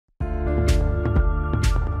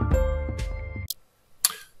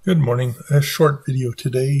Good morning. A short video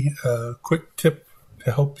today, a quick tip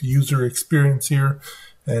to help user experience here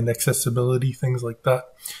and accessibility, things like that.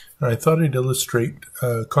 And I thought I'd illustrate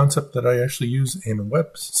a concept that I actually use in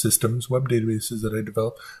web systems, web databases that I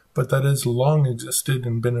develop, but that has long existed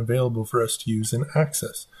and been available for us to use in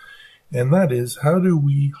Access. And that is, how do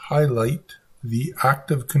we highlight the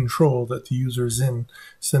active control that the user is in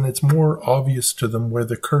so that it's more obvious to them where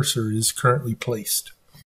the cursor is currently placed?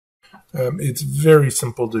 It's very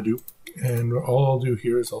simple to do, and all I'll do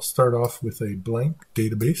here is I'll start off with a blank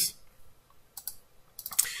database,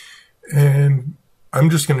 and I'm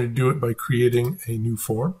just going to do it by creating a new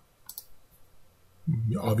form.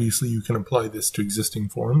 Obviously, you can apply this to existing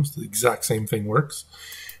forms. The exact same thing works.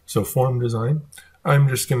 So form design, I'm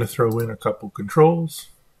just going to throw in a couple controls.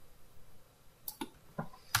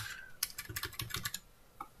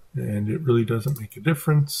 And it really doesn't make a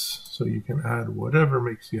difference, so you can add whatever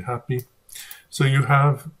makes you happy. So you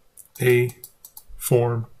have a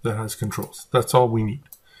form that has controls. That's all we need.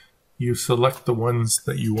 You select the ones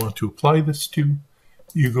that you want to apply this to.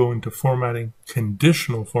 You go into formatting,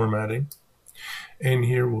 conditional formatting, and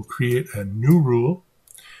here we'll create a new rule.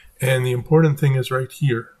 And the important thing is right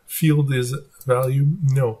here, field is value.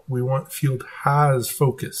 No, we want field has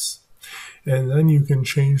focus. And then you can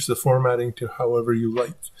change the formatting to however you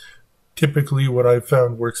like. Typically, what I've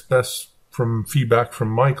found works best from feedback from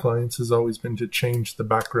my clients has always been to change the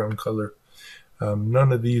background color.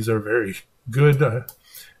 None of these are very good.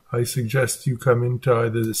 I suggest you come into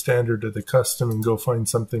either the standard or the custom and go find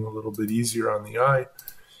something a little bit easier on the eye.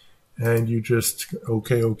 And you just,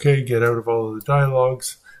 okay, get out of all of the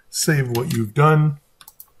dialogues, save what you've done.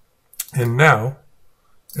 And now,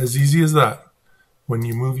 as easy as that, when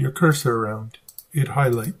you move your cursor around, it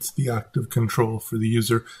highlights the active control for the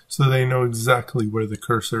user so they know exactly where the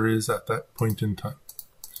cursor is at that point in time.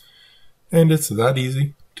 And it's that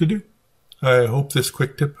easy to do. I hope this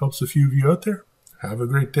quick tip helps a few of you out there. Have a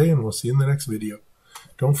great day, and we'll see you in the next video.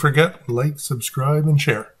 Don't forget, like, subscribe, and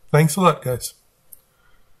share. Thanks a lot, guys.